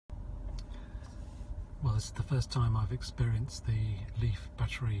Well, this is the first time I've experienced the Leaf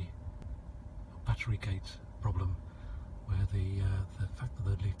battery gate problem, where the fact that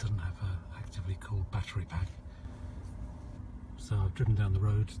the Leaf doesn't have a actively cooled battery pack. So I've driven down the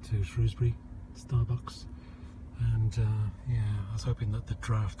road to Shrewsbury, Starbucks, and yeah, I was hoping that the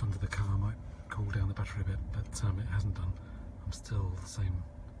draft under the car might cool down the battery a bit, but it hasn't done. I'm still the same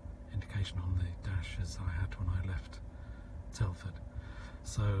indication on the dash as I had when I left Telford.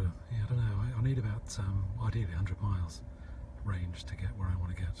 So yeah, I don't know, I need about ideally 100 miles range to get where I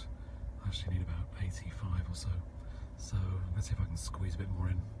want to get. I actually need about 85 or so. So let's see if I can squeeze a bit more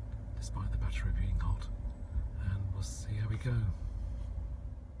in despite the battery being hot, and we'll see how we go.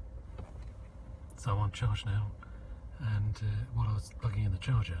 So I'm on charge now, and while I was plugging in the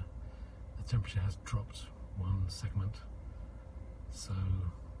charger, the temperature has dropped one segment, so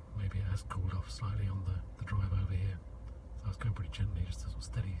maybe it has cooled off slightly on the drive over here. So I was going pretty gently, just a sort of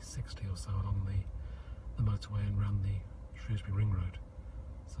steady 60 or so along the motorway and round the Shrewsbury Ring Road.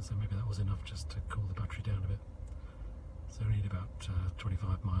 So maybe that was enough just to cool the battery down a bit. So I need about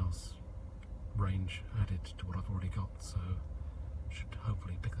 25 miles range added to what I've already got, so should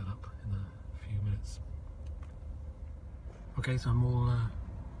hopefully pick that up in a few minutes. Okay, so I'm all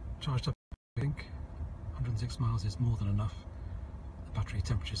charged up, I think. 106 miles is more than enough. The battery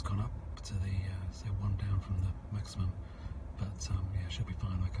temperature's gone up to the, say, one down from the maximum. But yeah, should be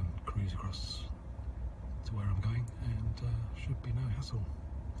fine. I can cruise across to where I'm going, and should be no hassle.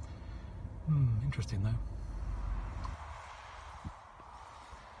 Interesting though.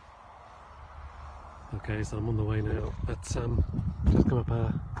 Okay, so I'm on the way now, but just come up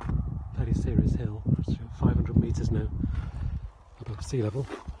a fairly serious hill, 500 metres now above sea level,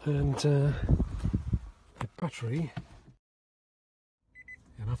 and the battery,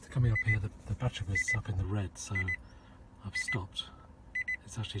 and after coming up here the battery was up in the red, so I've stopped.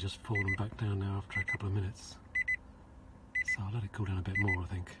 It's actually just fallen back down now after a couple of minutes, so I'll let it cool down a bit more, I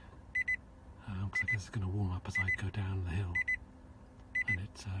think, because I guess it's going to warm up as I go down the hill, and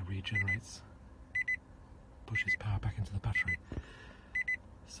it regenerates, pushes power back into the battery.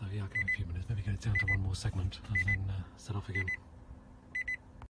 So yeah, I'll give it a few minutes, maybe get it down to one more segment and then set off again.